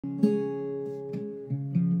I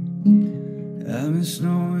miss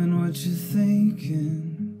knowing what you're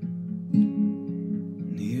thinking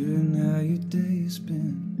and hearing how your day's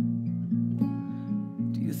been.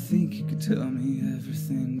 Do you think you could tell me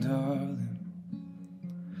everything, darling?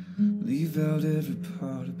 Leave out every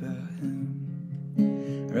part about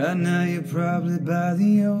him. Right now you're probably by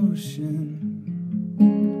the ocean.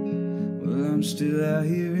 Well, I'm still out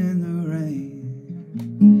here in the rain.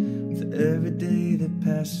 With every day that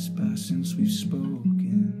passes by since we've spoken,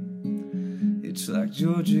 it's like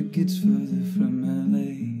Georgia gets further from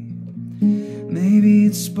LA. Maybe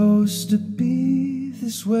it's supposed to be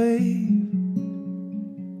this way.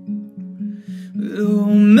 But oh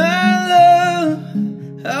my love,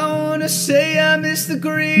 I wanna say I miss the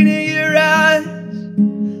green in your eyes.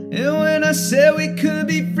 And when I said we could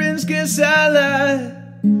be friends, guess I lied.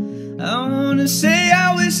 I wanna say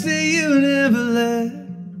I wish that you never left,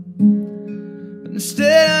 but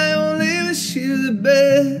instead I only wish you the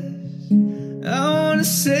best. I wanna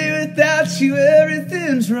say without you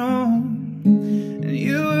everything's wrong, and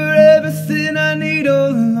you were everything I need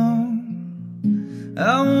all along.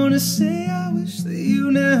 I wanna say I wish that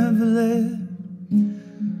you never left,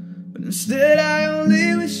 but instead I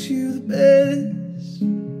only wish you the best.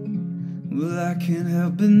 Well, I can't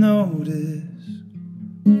help but notice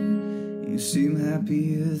you seem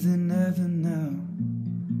happier than ever now,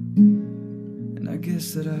 and I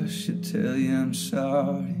guess that I should tell you I'm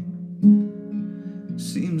sorry.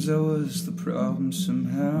 Seems I was the problem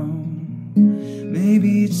somehow.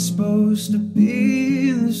 Maybe it's supposed to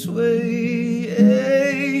be this way,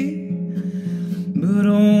 but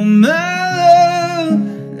oh my love,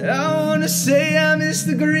 I wanna say I miss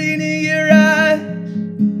the green in your eyes.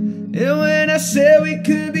 And when I said we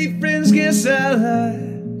could be friends, guess I lied.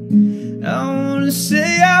 I wanna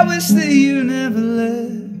say I wish that you never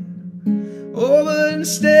left, oh, but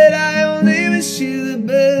instead I only wish you the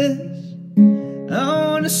best. I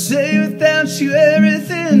wanna say without you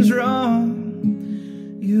everything's wrong.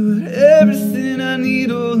 You were everything I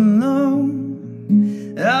need all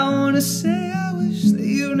along. I wanna say I wish that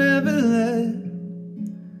you never left,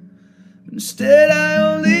 but instead I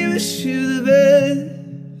only wish you the best.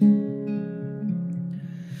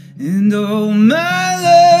 And oh my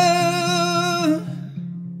love,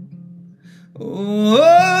 oh,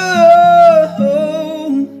 oh,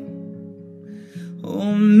 oh,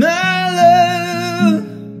 oh my love,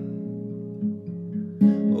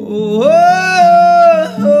 oh, oh,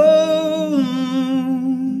 oh.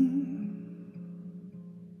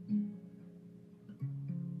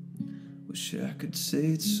 Wish I could say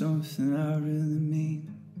it's something I really mean.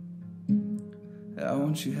 I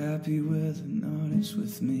want you happy whether or not it's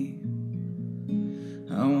with me.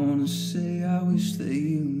 I wanna say I wish that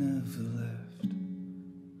you never left,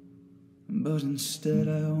 but instead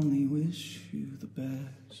I only wish you the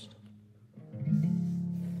best.